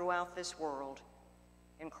word throughout this world.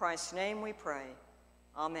 In Christ's name we pray.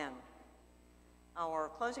 Amen. Our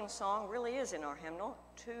closing song really is in our hymnal,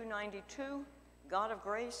 292, God of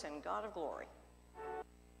Grace and God of Glory.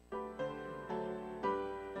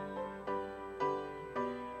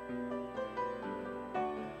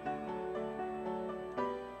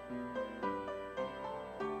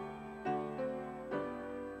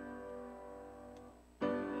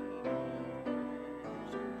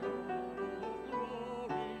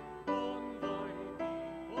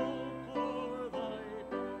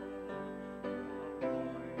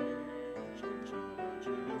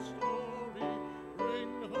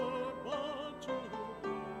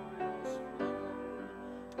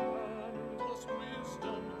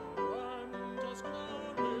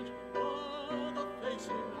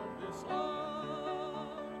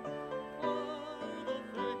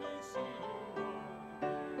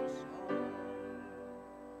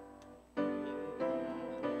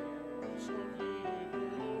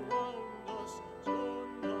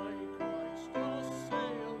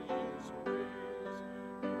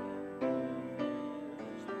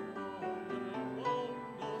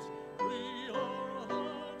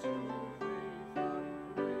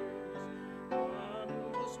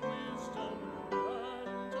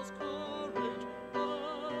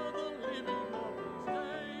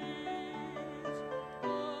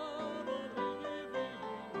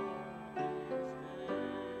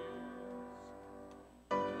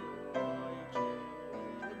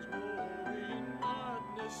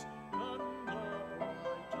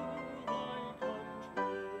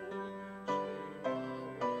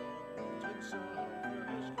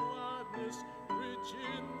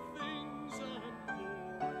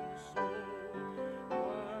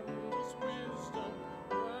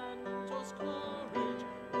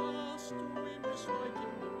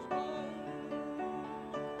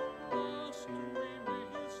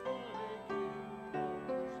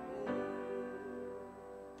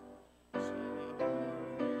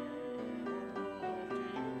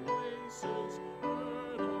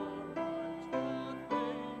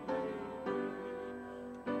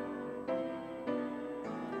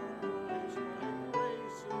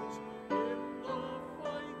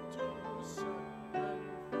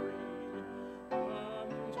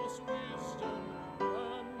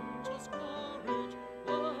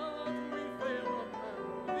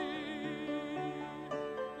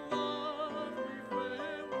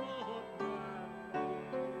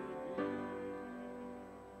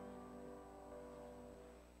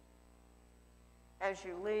 As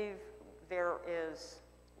you leave, there is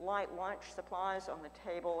light lunch supplies on the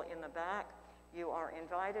table in the back. You are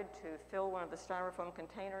invited to fill one of the styrofoam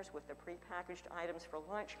containers with the prepackaged items for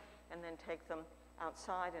lunch and then take them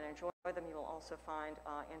outside and enjoy them. You will also find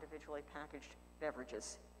individually packaged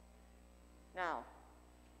beverages. Now,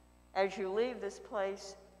 as you leave this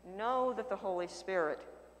place, know that the Holy Spirit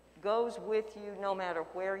goes with you no matter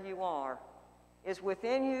where you are, is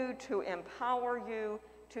within you to empower you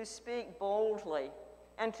to speak boldly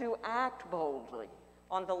and to act boldly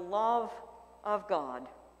on the love of God.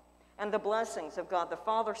 And the blessings of God, the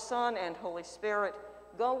Father, Son, and Holy Spirit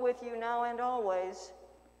go with you now and always.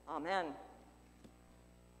 Amen.